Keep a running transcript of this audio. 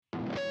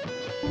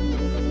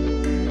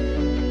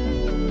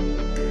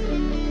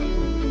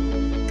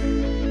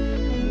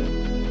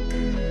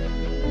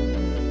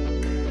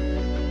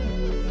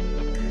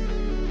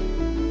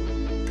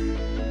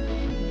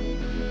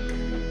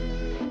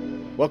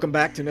Welcome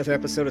back to another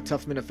episode of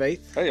Tough Men of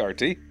Faith. Hey,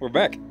 RT, we're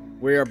back.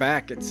 We are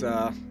back. It's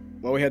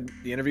we had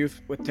the interview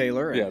with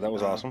Taylor. And, Yeah, that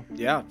was awesome.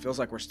 Yeah, it feels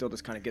like we're still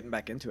just kind of getting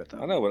back into it though.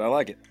 I know, but I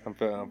like it.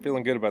 I'm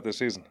feeling good about this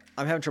season.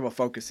 I'm having trouble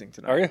focusing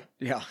tonight. Are you?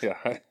 Yeah. Yeah,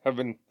 I've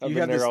been You there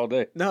have this- all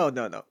day. No.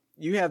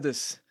 You have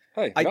this.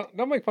 Hey,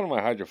 don't make fun of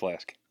my hydro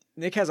flask.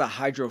 Nick has a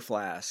hydro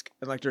flask,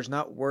 and like there's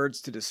not words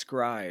to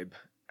describe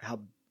how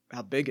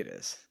big it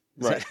is.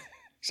 Is Right. that-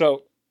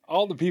 So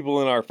all the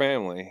people in our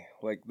family,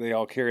 like they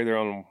all carry their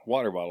own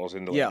water bottles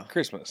into Yeah.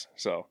 Christmas.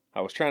 So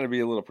I was trying to be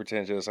a little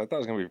pretentious. I thought it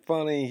was gonna be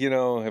funny,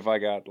 if I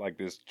got like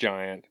this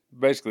giant,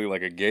 basically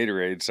like a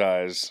Gatorade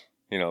size,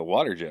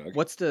 water jug.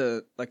 What's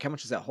the how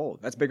much does that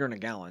hold? That's bigger than a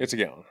gallon. It's a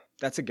gallon.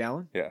 That's a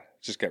gallon. Yeah,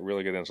 it's just got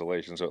really good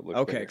insulation, so it looks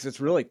Okay, bigger. because it's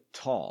really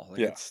tall. Like,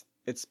 Yeah.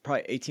 It's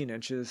probably 18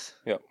 inches.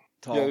 Yep.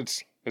 Tall. Yeah,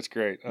 it's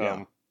great.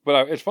 Yeah.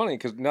 But it's funny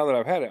because now that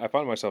I've had it, I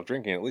find myself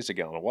drinking at least a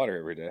gallon of water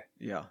every day.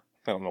 Yeah.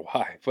 I don't know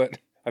why, but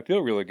I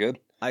feel really good.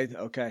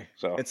 Okay.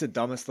 So It's the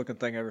dumbest looking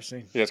thing I've ever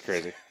seen. yeah, it's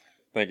crazy.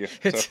 Thank you.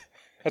 It's-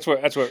 So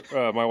that's what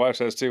my wife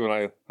says too when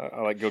I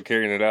like go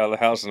carrying it out of the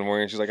house in the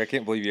morning. She's like, I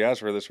can't believe you asked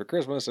for this for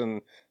Christmas,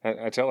 and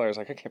I tell her, I was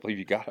like, I can't believe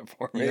you got it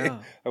for me.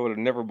 Yeah. I would have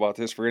never bought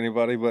this for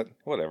anybody, but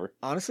whatever.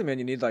 Honestly, man,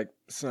 you need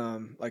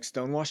some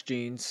stonewashed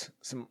jeans,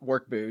 some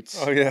work boots,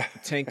 Oh yeah,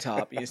 tank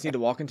top. You just need to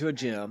walk into a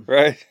gym,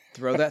 right.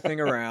 throw that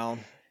thing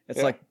around. It's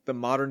Yeah. like the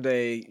modern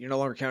day. You're no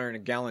longer carrying a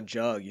gallon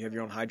jug. You have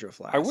your own hydro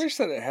flask. I wish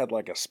that it had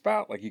like a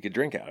spout, like you could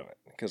drink out of it,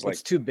 because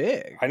It's too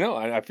big. I know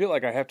I feel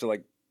like I have to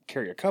like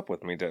carry a cup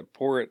with me to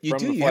pour it You from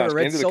do. the You have a flask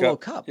red into the Solo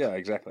cup. cup. Yeah,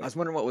 exactly. I was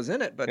wondering what was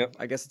in it, but Yep.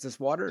 I guess it's just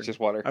water. It's just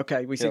water.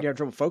 Okay, we said Yep. you had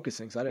trouble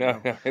focusing, so I didn't Yeah,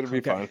 know. yeah, it'll be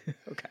Okay. fine.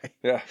 Okay.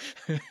 Yeah.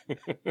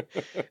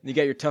 You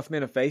got your Tough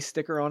Man of Face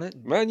sticker on it.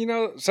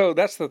 Man, so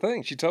that's the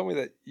thing. She told me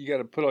that you got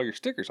to put all your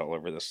stickers all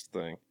over this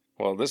thing.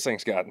 Well, this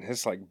thing's got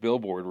it's like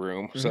billboard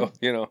room. So,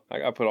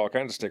 I put all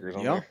kinds of stickers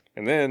on Mm-hmm. Yeah. there.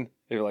 And then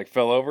if it like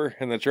fell over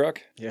in the truck,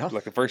 Yeah,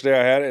 like the first day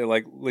I had it, it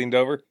like leaned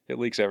over. It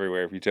leaks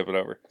everywhere if you tip it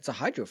over. it's a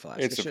hydro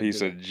flask. It's It a shouldn't piece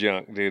do of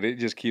junk, dude. It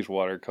just keeps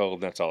water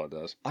cold. That's all it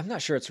does. that. I'm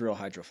not sure it's a real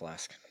hydro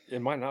flask.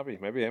 It might not be.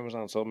 Maybe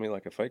Amazon sold me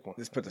like a fake one.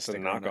 Just put the It's a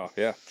sticker on it. knockoff.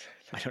 Yeah.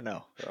 I don't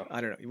know. So. I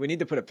don't know. We need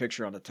to put a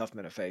picture on the Tough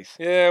Men of Faith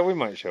Yeah, we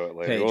might show it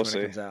later. page We'll when see.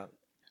 it comes out.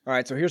 All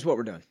right, so here's what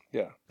we're doing.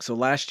 Yeah. So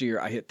last year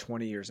I hit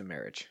 20 years of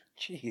marriage.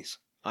 Jeez.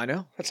 I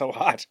know. That's a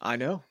lot. I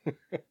know.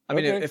 I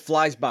mean, Okay. it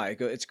flies by.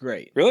 It's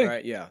great. Really?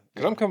 Right? Yeah.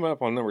 Because I'm coming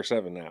up on number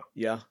 7 now.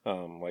 Yeah.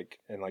 Like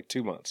in like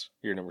 2 months,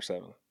 you're number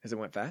 7. Has it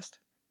went fast?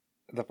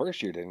 The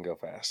first year didn't go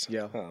fast.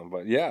 Yeah.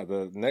 But yeah,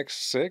 the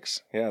next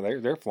 6, yeah,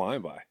 they're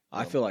flying by.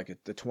 I feel like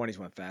the 20s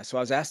went fast. So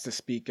I was asked to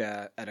speak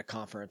at a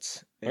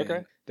conference. And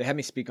Okay. They had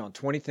me speak on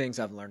 20 things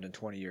I've learned in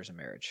 20 years of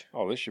marriage.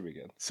 Oh, this should be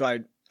good. So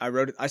I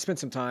wrote it. I spent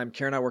some time.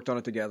 Karen and I worked on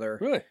it together.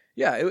 Really?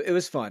 Yeah, it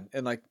was fun.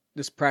 And like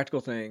just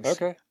practical things.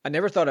 Okay. I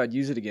never thought I'd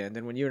use it again.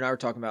 Then when you and I were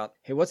talking about,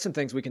 hey, what's some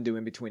things we can do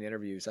in between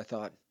interviews? I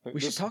thought we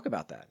should This- talk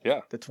about that.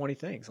 Yeah. The 20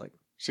 things. Like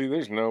See,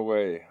 there's no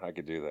way I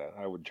could do that.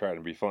 I would try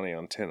to be funny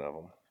on 10 of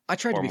them. I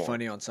tried to Or be more.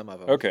 funny on some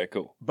of them. Okay,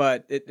 cool.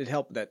 But it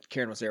helped that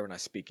Karen was there when I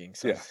was speaking.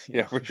 So, Yeah, you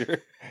yeah, know. for sure.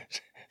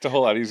 It's a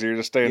whole lot easier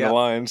to stay in Yeah. the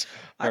lines.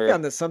 I Or-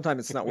 found that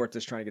sometimes it's not worth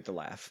just trying to get the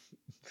laugh.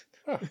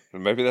 Huh,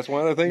 maybe that's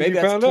one of the things Maybe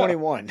you that's found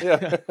 21.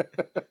 out. Yeah.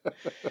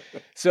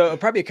 So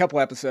probably a couple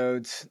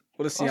episodes.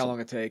 We'll just see how Awesome. long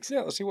it takes.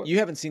 Yeah, let's see what. You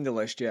haven't seen the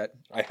list yet.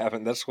 I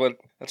haven't. That's what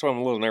I'm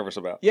a little nervous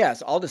about. Yeah,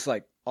 so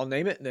I'll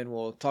name it and then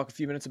we'll talk a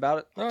few minutes about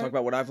it. All Talk right.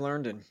 about what I've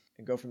learned and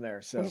go from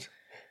there. So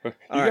You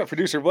All got right.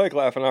 producer Blake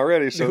laughing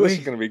already, so Do this we?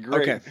 is going to be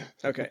great.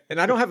 Okay. And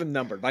I don't have them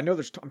numbered, but I know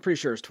I'm pretty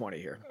sure there's 20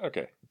 here.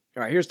 Okay.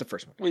 All right, here's the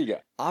first one. What you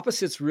got?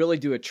 Opposites really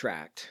do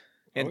attract.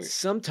 And Oh, yeah.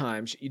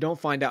 sometimes you don't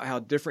find out how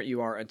different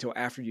you are until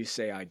after you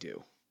say I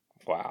do.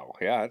 Wow.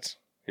 Yeah,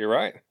 you're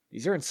right.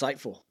 These are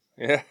insightful,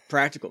 Yeah.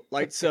 practical.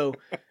 Like, so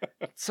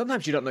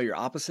sometimes you don't know your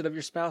opposite of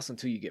your spouse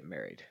until you get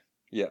married.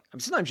 Yeah. I mean,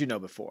 sometimes you know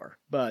before,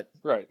 but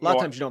Right. a lot of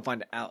No, times you don't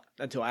find out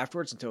until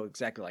afterwards, until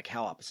exactly like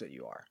how opposite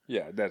you are.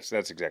 Yeah, that's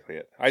exactly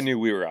it. I knew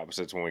we were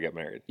opposites when we got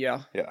married.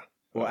 Yeah. Yeah.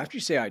 Well, after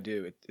you say I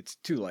do, it's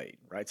too late,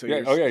 right? So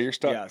Yeah. Oh yeah, you're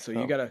stuck. yeah. So Oh.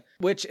 you gotta,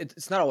 which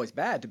it's not always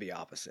bad to be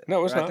opposite.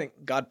 No, it's right? not. I think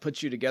God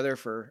puts you together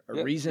for a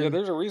Yeah, reason. Yeah,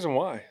 there's a reason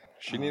why.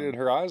 She Um, needed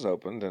her eyes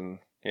opened, and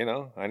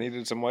I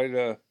needed somebody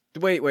to.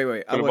 Wait.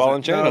 Put a ball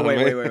and chain No, on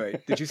wait, me.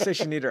 wait. Did you say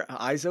she needed her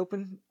eyes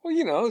open?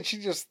 Well, she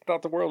just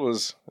thought the world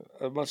was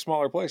a much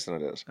smaller place than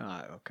it is.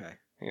 Ah, okay.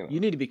 You know. You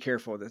need to be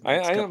careful. The I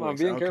next am. couple I'm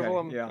weeks. being Okay,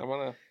 careful. yeah. I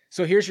want to.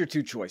 So here's your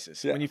two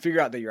choices. Yeah. When you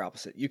figure out that you're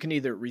opposite, you can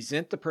either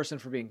resent the person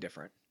for being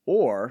different,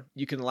 or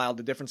you can allow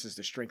the differences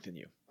to strengthen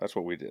you. That's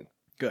what we did.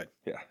 Good.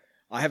 Yeah.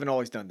 I haven't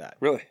always done that.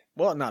 Really?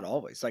 Well, not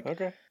always. Like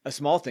Okay. a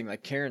small thing,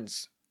 like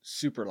Karen's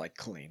super like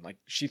clean. Like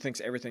she thinks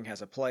everything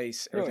has a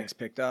place, Really? everything's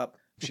picked up.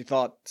 She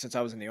thought since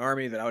I was in the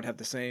army that I would have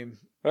the same.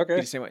 Be Okay.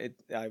 the same way.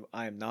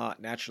 I am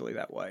not naturally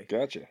that way.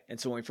 Gotcha. And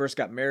so when we first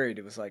got married,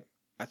 it was like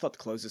I thought the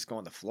clothes just go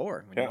on the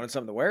floor. When you Yeah. wanted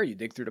something to wear, you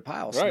dig through the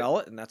pile, Right. smell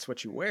it, and that's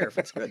what you wear if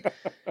it's good.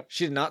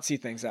 She did not see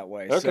things that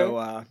way. Okay. So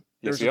Yeah,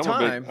 there's see, a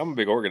time. I'm a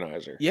big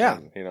organizer. Yeah.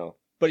 And,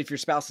 But if your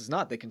spouse is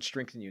not, they can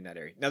strengthen you in that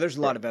area. Now, there's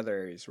a lot of other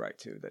areas, right,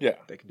 too, that Yeah.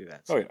 they can do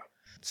that. Oh, yeah.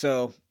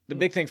 So the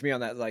big thing for me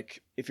on that,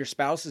 like, if your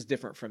spouse is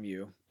different from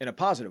you in a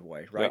positive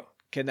way, right? Yeah.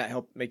 Can that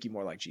help make you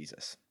more like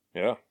Jesus?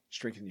 Yeah.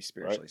 Strengthen you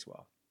spiritually as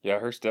well. Yeah,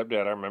 her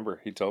stepdad, I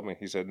remember, he told me,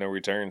 he said no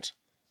returns.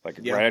 Like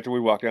Yeah. right after we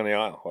walked down the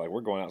aisle, like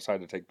we're going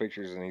outside to take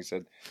pictures, and he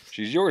said,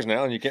 she's yours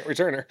now and you can't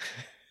return her.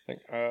 Like,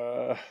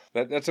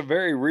 that's a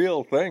very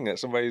real thing that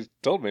somebody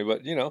told me,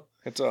 but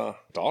it's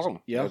awesome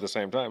Yeah. at the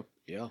same time.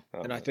 Yeah.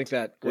 And I think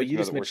that Great to you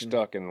know just that we're mentioned,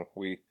 stuck and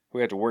we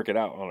have to work it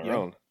out on our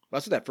own.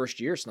 that's what that first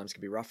year sometimes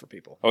can be rough for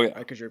people. Oh, yeah.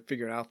 Because you're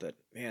figuring out that,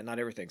 man, not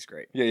everything's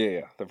great.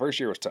 Yeah. The first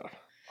year was tough.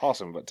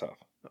 Awesome, but tough.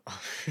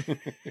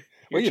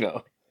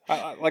 Well,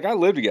 I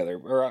lived together,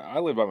 or I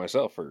lived by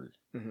myself for,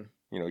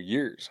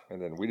 years.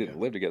 And then we didn't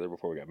live together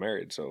before we got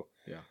married. So,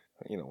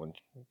 when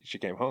she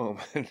came home,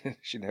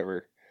 she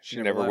never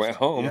went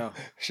home. Yeah.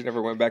 She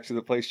never went back to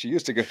the place she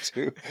used to go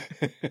to.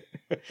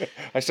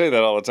 I say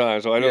that all the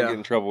time, so I don't get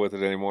in trouble with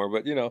it anymore.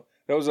 But that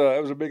was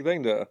a big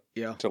thing to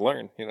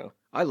learn.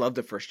 I loved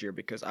the first year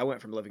because I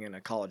went from living in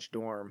a college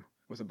dorm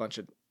with a bunch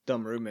of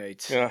dumb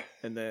roommates, Yeah,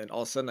 and then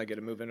all of a sudden I get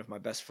to move in with my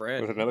best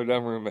friend. with another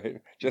dumb roommate.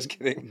 Just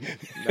kidding.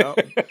 No,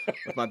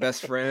 with my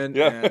best friend.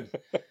 Yeah. And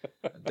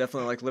I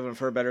definitely like living with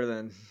her better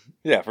than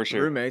Yeah, for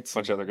sure. roommates.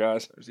 Bunch of other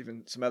guys. There's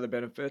even some other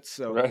benefits.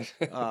 So Right.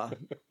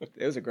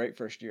 it was a great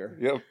first year.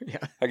 Yep.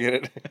 Yeah. I get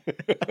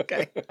it.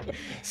 Okay.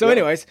 So,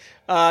 anyways,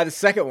 the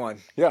second one.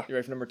 Yeah. You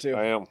ready for number 2?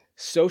 I am.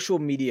 Social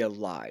media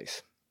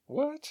lies.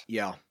 What?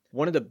 Yeah.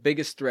 One of the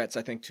biggest threats,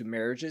 I think, to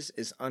marriages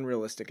is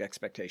unrealistic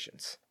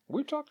expectations.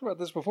 We've talked about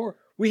this before.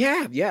 We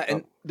have, yeah.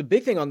 And the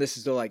big thing on this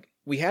is, though, like,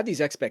 we have these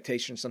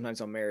expectations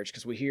sometimes on marriage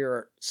because we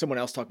hear someone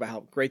else talk about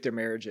how great their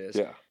marriage is.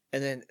 Yeah.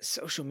 And then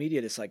social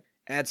media just, like,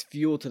 adds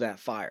fuel to that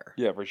fire.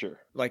 Yeah, for sure.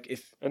 Like,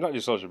 if And not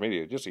just social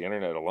media, just the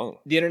internet alone.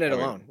 the internet I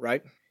mean, alone,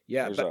 right?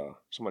 Yeah. There's But,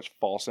 so much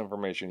false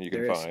information you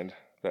can There is. find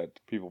that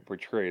people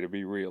portray to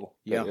be real.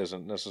 Yeah. That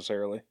isn't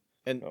necessarily.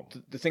 and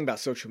the thing about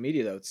social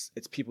media, though,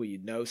 it's people you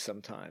know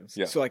sometimes.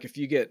 Yeah. So, like, if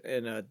you get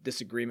in a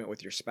disagreement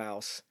with your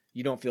spouse,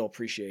 you don't feel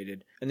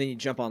appreciated. And then you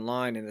jump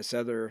online and this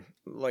other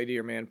lady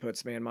or man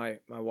puts, man, my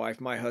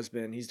wife, my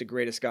husband, he's the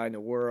greatest guy in the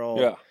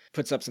world. Yeah.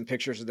 Puts up some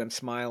pictures of them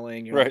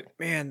smiling. You're Right. like,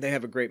 man, they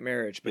have a great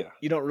marriage. But Yeah.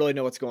 you don't really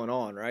know what's going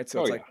on, right? So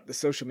Oh, it's yeah. like the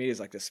social media is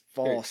like this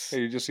false.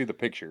 Hey, you just see the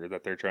picture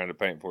that they're trying to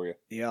paint for you.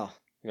 Yeah.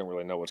 You don't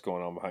really know what's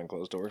going on behind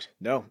closed doors.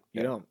 No,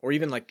 you Yeah. don't. Or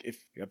even like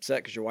if you're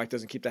upset because your wife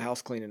doesn't keep the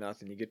house clean enough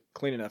and you get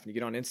on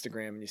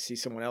Instagram and you see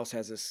someone else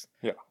has this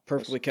Yeah.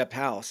 perfectly kept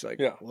house. Like,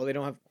 Yeah. well, they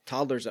don't have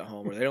toddlers at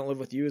home or they don't live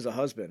with you as a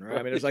husband, right?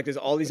 I mean, there's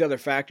all these other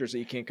factors that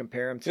you can't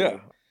compare them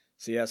to.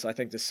 Yeah. So I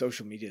think the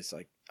social media is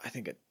like, I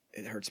think it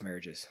hurts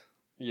marriages,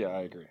 Yeah,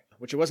 I agree.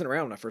 which it wasn't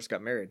around when I first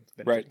got married.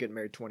 Been Right. getting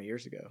married 20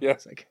 years ago. Yeah.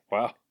 It's like,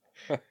 Wow.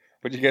 What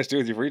do you guys do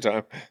with your free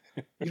time?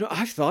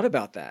 I've thought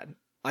about that.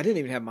 I didn't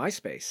even have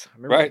MySpace. I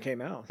remember when Right. it came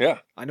out. Yeah.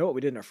 I know what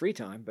we did in our free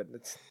time, but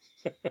it's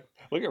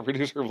Look at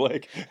producer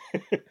Blake.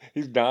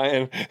 He's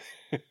dying.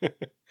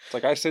 It's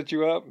like, I set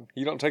you up.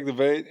 You don't take the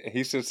bait.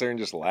 He sits there and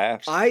just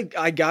laughs. I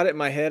got it in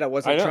my head. I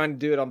wasn't know. trying to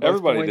do it on both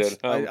Everybody points.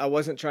 did. I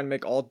wasn't trying to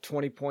make all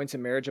 20 points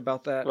in marriage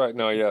about that. Right.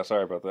 No, yeah.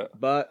 Sorry about that.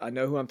 But I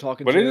know who I'm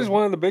talking But to. it is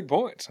one of the big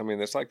points. I mean,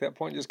 it's like that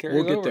point just carries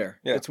We'll get over. there.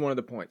 Yeah. It's one of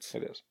the points.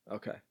 It is.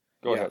 Okay.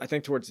 Go Yeah, ahead. I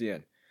think towards the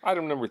end.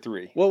 Item number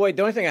 3. Well, wait.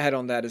 The only thing I had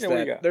on that is Yeah, what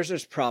you that got? there's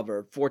this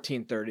proverb,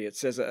 14:30. It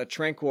says, "A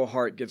tranquil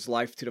heart gives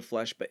life to the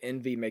flesh, but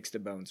envy makes the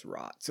bones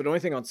rot." So the only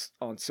thing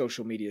on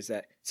social media is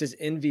that it says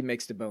envy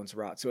makes the bones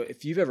rot. So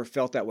if you've ever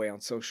felt that way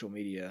on social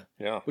media,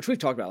 Yeah. which we've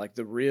talked about, like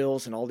the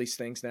reels and all these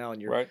things now, and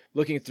you're Right.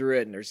 looking through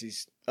it, and there's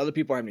these other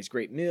people having these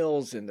great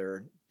meals, and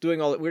they're doing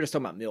all that. We're just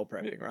talking about meal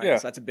prepping, right? Yeah,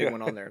 So that's a big yeah.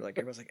 one on there. Like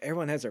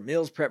everyone has their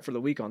meals prepped for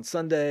the week on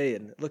Sunday,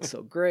 and it looks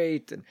so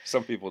great. And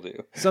Some people do.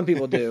 some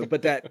people do,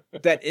 but that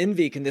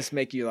envy can just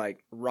make you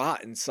like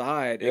rot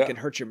inside. It Yeah. can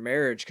hurt your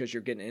marriage because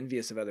you're getting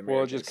envious of other Well, it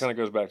marriages. just kind of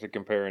goes back to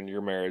comparing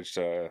your marriage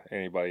to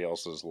anybody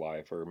else's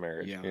life or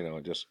marriage. Yeah.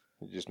 You're just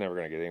never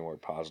going to get anywhere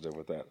positive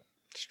with that.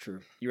 It's true.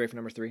 You ready for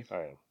number 3?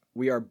 I am.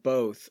 We are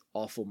both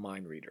awful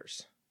mind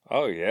readers.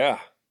 Oh, yeah.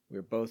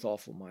 We're both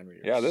awful mind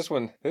readers. Yeah,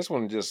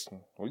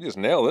 we just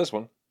nailed this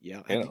one.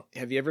 Yeah. You Have, know.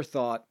 have you ever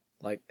thought,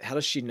 like, how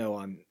does she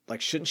know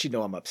shouldn't she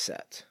know I'm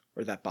upset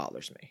or that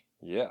bothers me?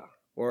 Yeah.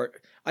 Or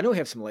I know we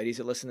have some ladies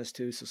that listen to this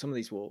too, so some of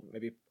these will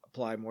maybe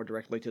apply more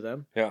directly to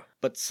them. Yeah.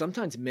 But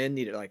sometimes men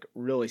need it like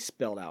really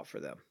spelled out for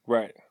them.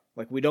 Right.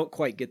 Like we don't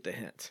quite get the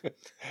hint.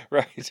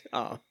 Right. We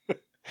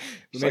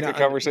It's may like the not-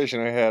 conversation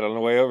I had on the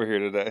way over here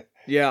today.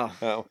 Yeah.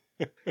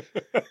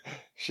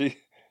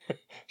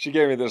 She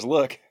gave me this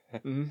look.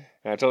 Mhm.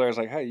 And I told her, I was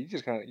like, hey,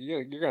 you're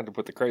going to have to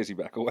put the crazy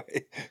back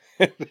away.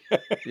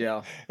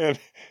 Yeah. And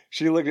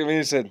she looked at me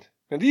and said,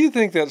 now, do you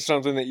think that's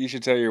something that you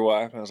should tell your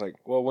wife? And I was like,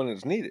 well, when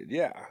it's needed,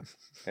 yeah.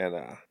 And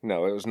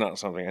no, it was not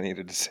something I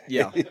needed to say.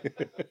 Yeah.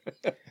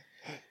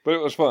 But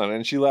it was fun,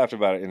 and she laughed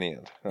about it in the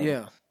end.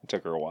 Yeah. It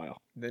took her a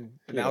while. Then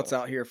You now know. it's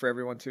out here for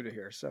everyone too to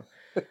hear. So,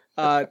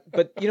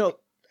 but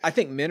I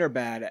think men are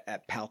bad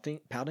at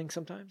pouting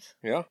sometimes.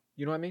 Yeah.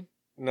 You know what I mean?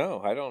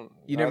 No, I don't.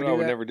 You never I do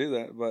would that? never do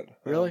that, but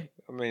Really?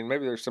 I mean,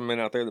 maybe there's some men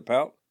out there that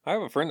pout. I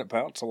have a friend that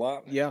pouts a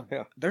lot. Yeah.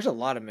 Yeah. There's a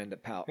lot of men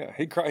that pout. Yeah.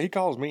 He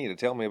calls me to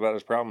tell me about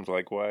his problems,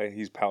 like why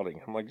he's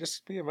pouting. I'm like,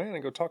 just be a man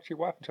and go talk to your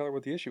wife and tell her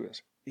what the issue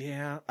is.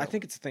 Yeah. I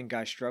think it's a thing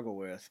guys struggle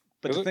with.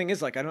 But Is the it? thing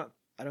is, like, I don't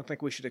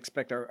think we should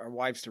expect our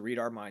wives to read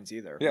our minds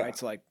either. Yeah. Right.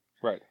 It's like,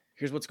 Right.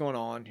 here's what's going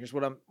on. Here's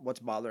what's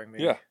bothering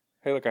me. Yeah.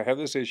 Hey, look, I have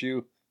this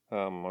issue.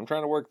 I'm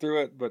trying to work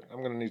through it, but I'm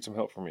going to need some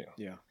help from you.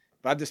 Yeah.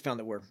 But I've just found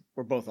that we're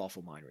both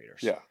awful mind readers.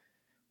 Yeah.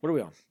 What are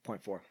we on?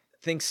 Point 4.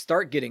 Things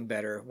start getting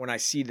better when I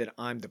see that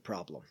I'm the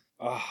problem.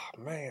 Oh,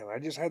 man, I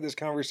just had this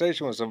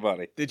conversation with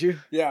somebody. Did you?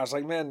 Yeah, it's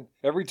like, man,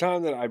 every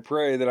time that I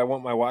pray that I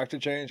want my wife to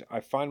change,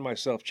 I find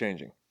myself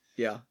changing.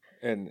 Yeah.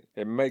 And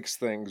it makes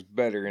things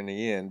better in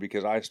the end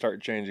because I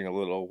start changing a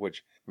little,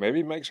 which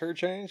maybe makes her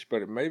change,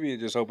 but maybe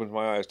it just opens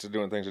my eyes to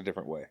doing things a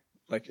different way.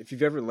 Like if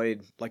you've ever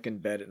laid like in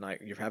bed at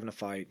night, you're having a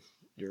fight,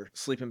 you're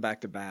sleeping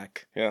back to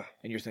back, Yeah.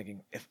 and you're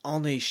thinking, if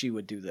only she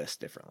would do this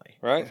differently.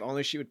 Right. If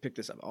only she would pick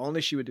this up. If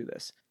only she would do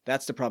this.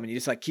 That's the problem. You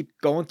just like keep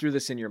going through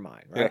this in your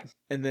mind, right? Yeah.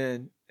 And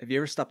then have you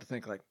ever stopped to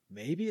think like,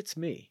 maybe it's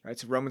me, right?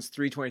 So Romans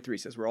 3:23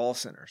 says we're all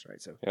sinners,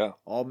 right? So Yeah.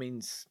 all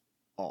means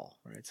all,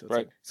 right? So it's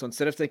Right. like, so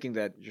instead of thinking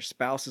that your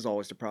spouse is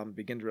always the problem,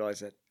 begin to realize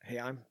that, hey,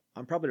 I'm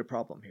probably the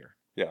problem here.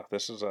 Yeah.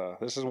 This is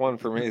one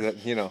for me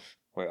that,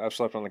 I've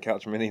slept on the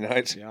couch many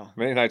nights Yeah.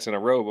 in a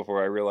row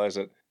before I realized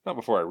it. Not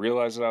before I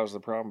realized that I was the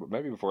problem, but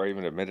maybe before I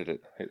even admitted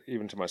it,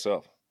 even to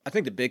myself. I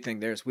think the big thing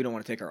there is we don't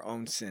want to take our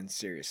own sins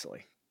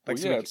seriously. Well,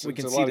 so yeah, we it's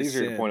can a see lot the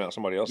easier to sin. point out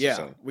somebody else's Yeah,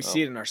 sin. we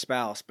see it in our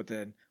spouse, but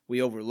then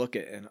we overlook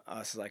it, and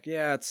us is like,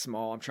 yeah, it's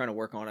small. I'm trying to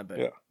work on it, but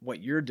Yeah.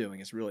 what you're doing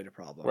is really the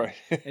problem. Right.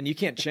 And you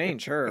can't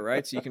change her,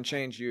 right? So you can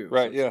change you.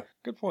 Right, So yeah.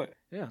 Good point.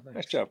 yeah. Nice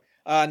Thanks. job.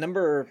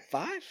 Number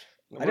 5.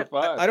 Number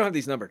 5. I don't have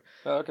these numbered.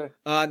 Oh, okay.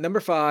 Number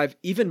 5.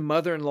 Even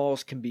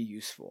mother-in-laws can be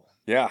useful.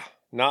 Yeah.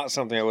 Not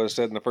something I would have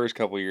said in the first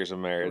couple of years of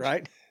marriage.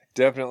 Right?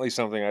 Definitely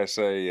something I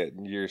say at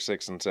year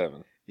 6 and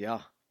 7.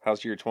 Yeah.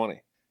 How's year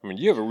 20? I mean,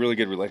 you have a really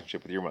good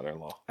relationship with your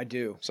mother-in-law. I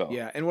do. So-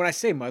 yeah, and when I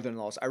say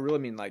mother-in-laws, I really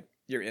mean like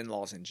your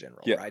in-laws in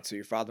general, Yeah. right? So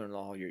your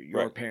father-in-law,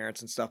 your Right. parents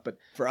and stuff. But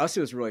for us,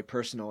 it was really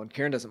personal. And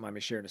Karen doesn't mind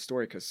me sharing a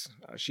story because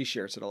she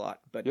shares it a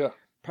lot. But Yeah.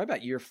 probably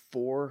about year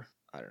 4,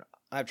 I don't know.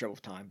 I have trouble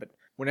with time, but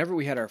whenever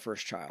we had our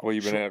first child, Well,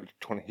 you've been at it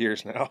 20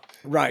 years now.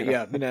 right? you know.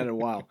 Yeah, been at it a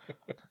while.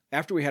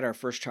 After we had our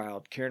first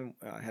child, Karen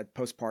had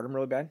postpartum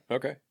really bad.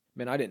 Okay.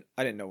 Man, I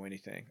didn't know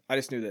anything. I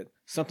just knew that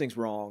something's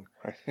wrong.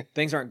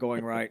 Things aren't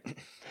going right.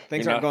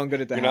 Things aren't going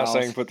good at the You're house.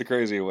 not saying put the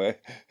crazy away.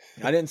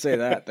 I didn't say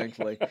that,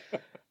 thankfully.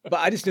 But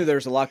I just knew there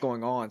was a lot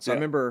going on. So I Yeah.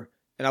 remember,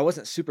 and I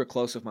wasn't super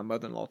close with my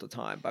mother-in-law at the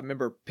time, but I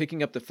remember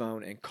picking up the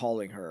phone and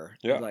calling her.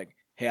 Yeah. Like,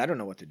 hey, I don't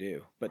know what to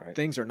do, but Right.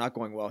 things are not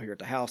going well here at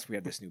the house. We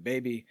have this new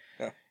baby.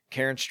 Yeah.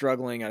 Karen's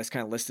struggling. I just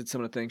kind of listed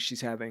some of the things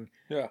she's having.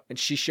 Yeah. And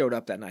she showed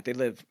up that night. They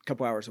live a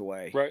couple hours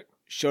away. Right.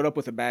 Showed up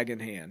with a bag in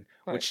hand,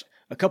 Nice. which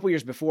a couple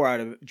years before I'd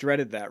have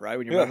dreaded that, right?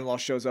 When your Yeah. mother-in-law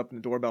shows up and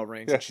the doorbell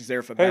rings Yeah. and she's there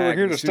with a Hey, bag. we're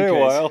here and to stay a suitcase.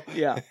 while.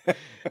 Yeah.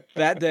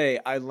 That day,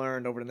 I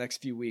learned over the next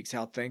few weeks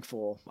how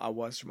thankful I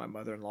was for my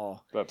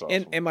mother-in-law That's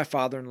awesome. and my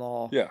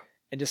father-in-law. Yeah.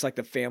 And just like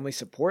the family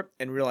support,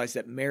 and realize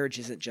that marriage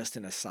isn't just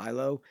in a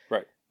silo.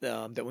 Right.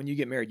 That when you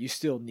get married, you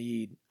still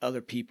need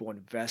other people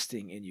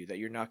investing in you. That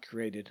you're not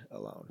created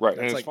alone. Right,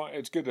 That's and it's fine.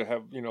 It's good to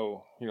have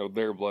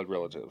their blood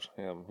relatives,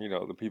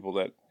 the people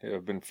that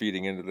have been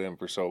feeding into them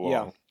for so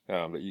long,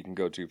 that you can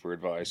go to for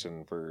advice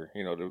and for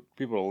the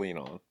people to lean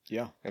on.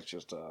 Yeah. It's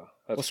just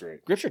that's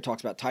great. Scripture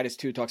talks about Titus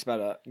 2 talks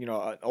about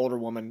an older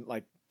woman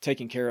like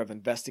taking care of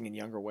investing in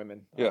younger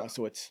women. Yeah.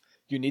 So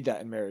you need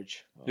that in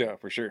marriage. Yeah,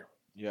 for sure.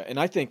 Yeah, and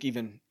I think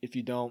even if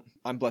you don't,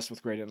 I'm blessed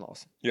with great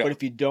in-laws. Yeah. But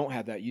if you don't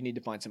have that, you need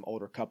to find some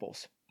older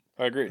couples,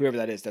 I agree. whoever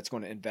that is, that's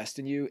going to invest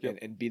in you Yep.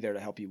 and be there to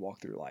help you walk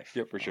through life.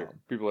 Yep, for sure.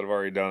 People that have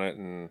already done it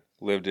and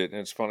lived it. And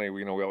it's funny,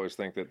 we always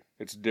think that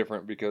it's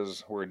different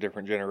because we're a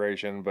different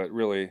generation, but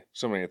really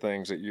so many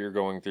things that you're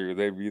going through,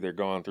 they've either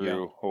gone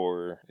through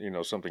or,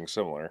 something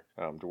similar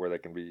to where they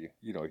can be,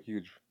 a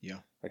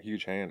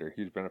huge hand or a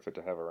huge benefit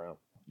to have around.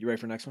 You ready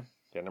for the next one?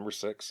 Yeah, number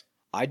 6.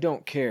 I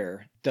don't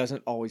care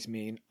doesn't always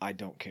mean I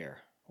don't care.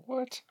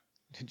 What?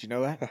 Did you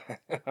know that?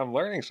 I'm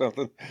learning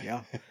something.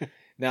 Yeah.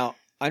 Now,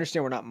 I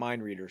understand we're not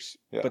mind readers,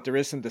 Yeah. but there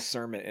is some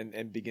discernment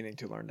in beginning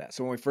to learn that.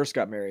 So when we first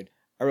got married,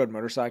 I rode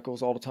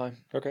motorcycles all the time.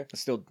 Okay. I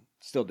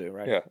still do,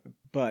 right? Yeah.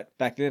 But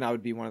back then I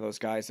would be one of those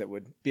guys that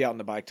would be out on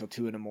the bike till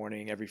 2 a.m.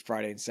 every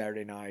Friday and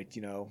Saturday night,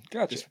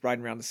 Gotcha. just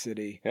riding around the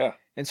city. Yeah.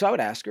 And so I would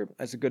ask her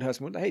as a good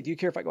husband, hey, do you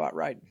care if I go out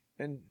riding?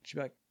 And she'd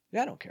be like,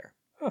 yeah, I don't care.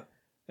 Huh.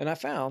 And I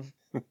found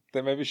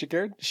Then maybe she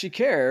cared? she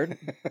cared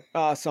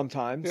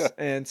sometimes. Yeah.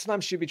 And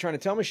sometimes she'd be trying to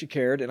tell me she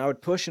cared. And I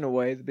would push in a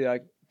way to be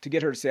like, to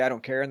get her to say, I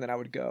don't care. And then I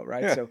would go,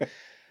 right? Yeah.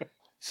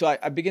 So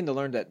I begin to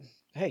learn that,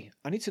 hey,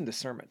 I need some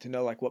discernment to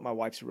know like what my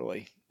wife's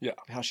really,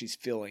 how she's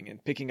feeling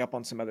and picking up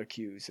on some other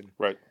cues. And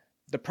Right.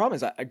 the problem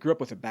is I grew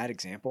up with a bad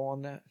example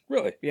on that.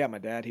 Really? Yeah, my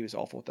dad, he was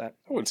awful with that.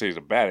 I wouldn't say he's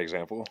a bad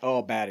example.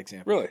 Oh, bad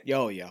example. Really?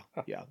 Oh, yeah.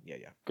 Huh. Yeah.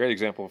 Great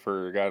example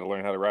for a guy to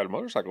learn how to ride a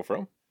motorcycle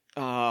from.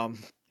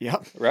 Yeah.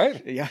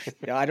 Right? Yeah.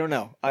 I don't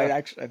know. I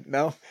actually,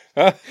 no,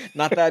 Huh?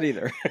 not that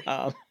either.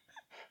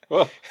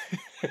 Well,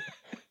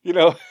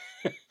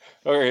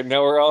 Okay,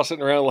 now we're all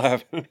sitting around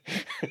laughing.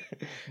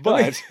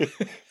 But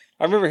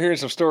I remember hearing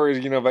some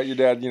stories, about your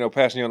dad,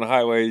 passing you on the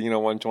highway,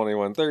 120,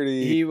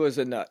 130. He was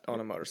a nut on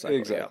a motorcycle.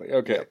 Exactly. Yep.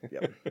 Okay.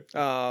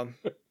 Yep.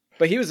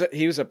 But he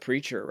was a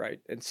preacher,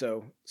 right? And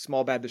so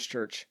small Baptist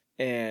church.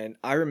 And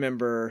I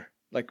remember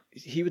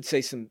he would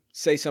say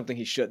something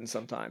he shouldn't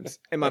sometimes.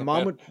 And my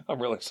mom would. I'm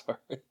really sorry.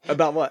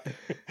 About what?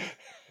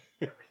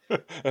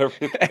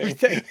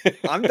 Everything.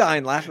 I'm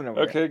dying laughing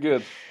over it. Okay,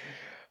 good.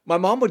 My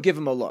mom would give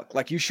him a look,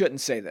 like, you shouldn't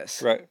say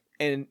this. Right.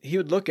 And he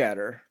would look at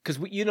her, because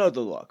you know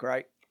the look,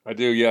 right? I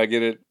do, yeah, I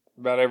get it.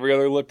 About every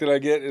other look that I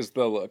get is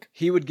the look.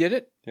 He would get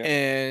it,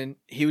 and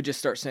he would just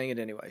start saying it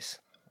anyways.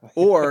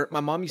 Or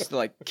my mom used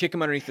to, kick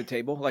him underneath the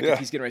table, if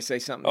he's getting ready to say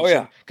something. Oh,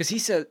 yeah. Because he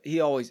said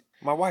he always...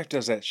 My wife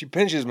does that. She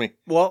pinches me.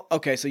 Well,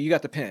 okay, so you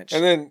got the pinch.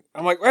 And then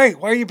I'm like, hey,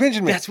 why are you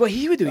pinching me? That's what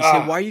he would do. He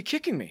said, why are you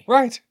kicking me?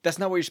 Right. That's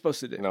not what you're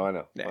supposed to do. No, I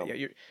know.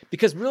 Yeah,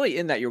 because really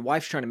in that, your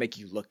wife's trying to make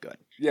you look good.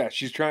 Yeah,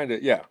 she's trying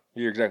to, yeah,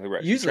 you're exactly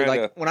right.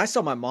 Usually, when I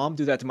saw my mom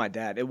do that to my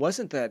dad, it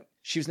wasn't that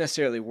she was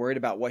necessarily worried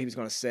about what he was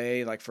going to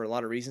say, for a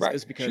lot of reasons. Right. It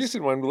was because... She just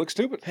didn't want him to look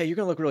stupid. Hey, you're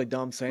going to look really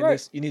dumb saying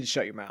this. You need to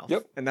shut your mouth.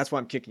 Yep. And that's why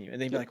I'm kicking you.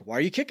 And they'd be like, why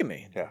are you kicking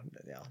me? Yeah.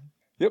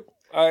 Yep.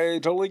 I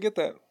totally get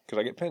that because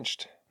I get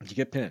pinched. You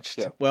get pinched.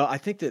 Yeah. Well, I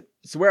think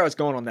so where I was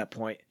going on that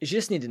point is you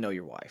just need to know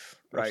your wife,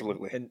 right?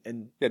 Absolutely.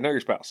 And know your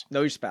spouse.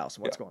 Know your spouse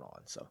and what's going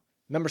on. So,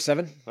 number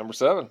 7. Number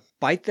 7.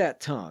 Bite that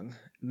tongue.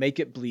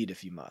 Make it bleed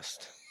if you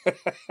must.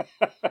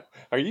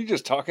 Are you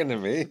just talking to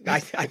me?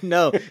 I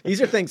know.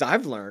 These are things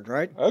I've learned,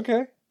 right?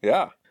 Okay.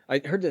 Yeah.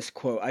 I heard this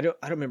quote. I don't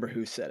remember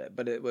who said it,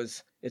 but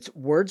it's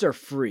words are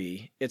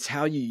free. It's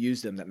how you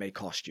use them that may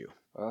cost you.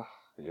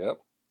 Yep.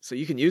 So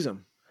you can use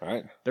them.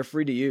 Right. They're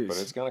free to use. But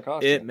it's going to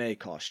cost you. It may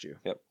cost you.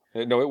 Yep.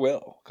 No, it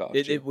will cost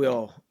you. It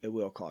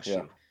will cost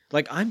you.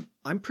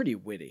 I'm pretty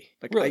witty.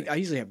 Really? I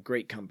usually have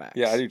great comebacks.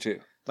 Yeah, I do too.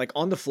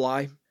 On the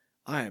fly,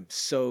 I am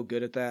so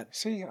good at that.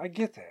 See, I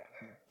get that.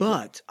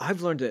 But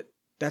I've learned that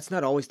that's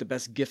not always the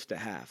best gift to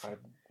have.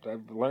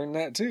 I've learned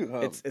that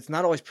too. It's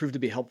not always proved to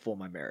be helpful in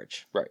my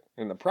marriage. Right.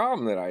 And the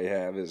problem that I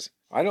have is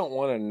I don't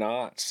want to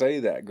not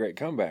say that great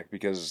comeback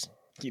because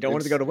you don't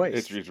want it to go to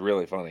waste. It's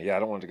really funny. Yeah, I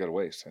don't want it to go to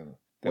waste. And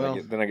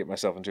then I get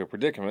myself into a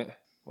predicament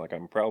like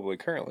I'm probably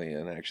currently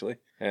in, actually.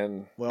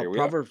 And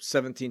Proverbs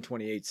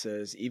 17:28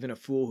 says, even a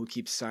fool who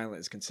keeps silent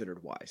is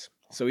considered wise.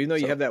 So even though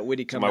you have that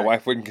witty comeback. So my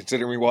wife wouldn't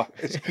consider me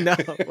wise. No,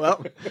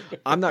 well,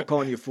 I'm not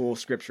calling you a fool.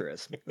 Scripture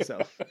is.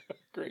 So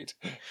great.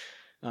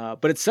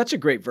 But it's such a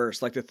great verse,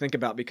 to think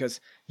about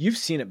because you've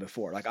seen it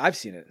before. I've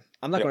seen it.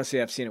 I'm not going to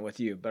say I've seen it with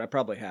you, but I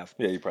probably have.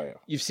 Yeah, you probably have.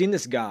 You've seen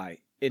this guy,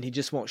 and he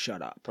just won't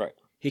shut up. Right.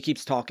 He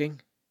keeps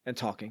talking and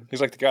talking.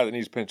 He's like the guy that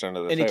needs pinched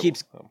under the table.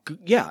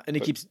 And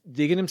he keeps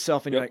digging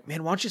himself, and you're like,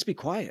 man, why don't you just be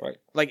quiet?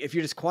 Right. If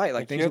you're just quiet,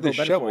 things will will go better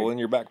for you. You have this shovel in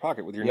your back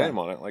pocket with your name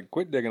on it.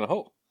 Quit digging a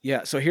hole.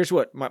 Yeah, so here's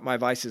what my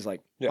advice is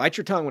bite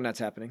your tongue when that's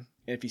happening.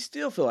 And if you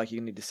still feel like you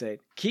need to say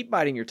it, keep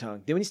biting your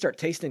tongue. Then when you start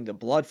tasting the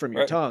blood from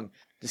your tongue,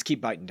 just keep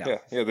biting down.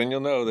 Yeah, then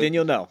you'll know. Then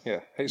you'll know.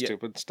 Yeah, hey,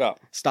 stupid, stop.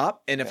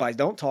 Stop, and if I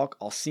don't talk,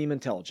 I'll seem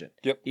intelligent.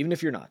 Yep. Even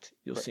if you're not,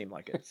 you'll seem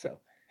like it, so.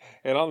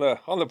 And on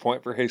the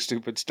point for hey,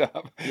 stupid,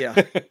 stop.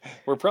 Yeah.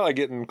 We're probably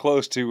getting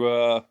close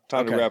to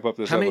time to wrap up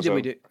this episode. How many did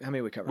we do? How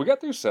many we covered? We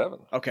got through 7.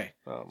 Okay.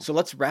 So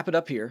let's wrap it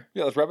up here.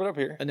 Yeah, let's wrap it up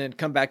here. And then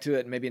come back to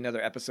it in maybe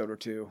another episode or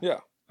 2. Yeah.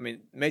 I mean,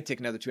 it may take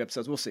another 2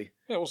 episodes. We'll see.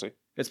 Yeah, we'll see.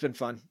 It's been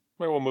fun.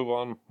 Maybe we'll move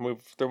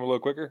through them a little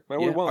quicker.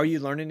 Maybe we won't. Are you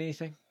learning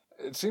anything?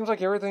 It seems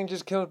like everything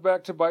just comes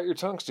back to bite your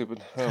tongue,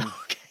 stupid. Okay.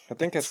 I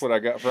think that's what I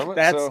got from it.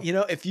 That's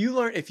if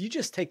you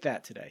just take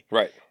that today,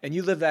 right, and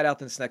you live that out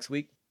this next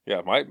week.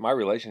 Yeah, my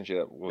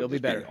relationship will be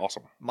better.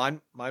 Awesome.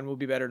 Mine will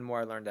be better the more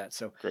I learned that.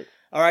 So great.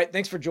 All right,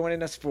 thanks for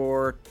joining us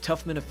for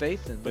Tough Men of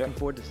Faith, and looking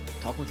forward to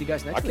talking with you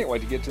guys next week. I can't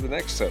wait to get to the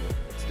next 7.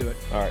 Let's do it.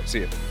 All right, see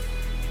you.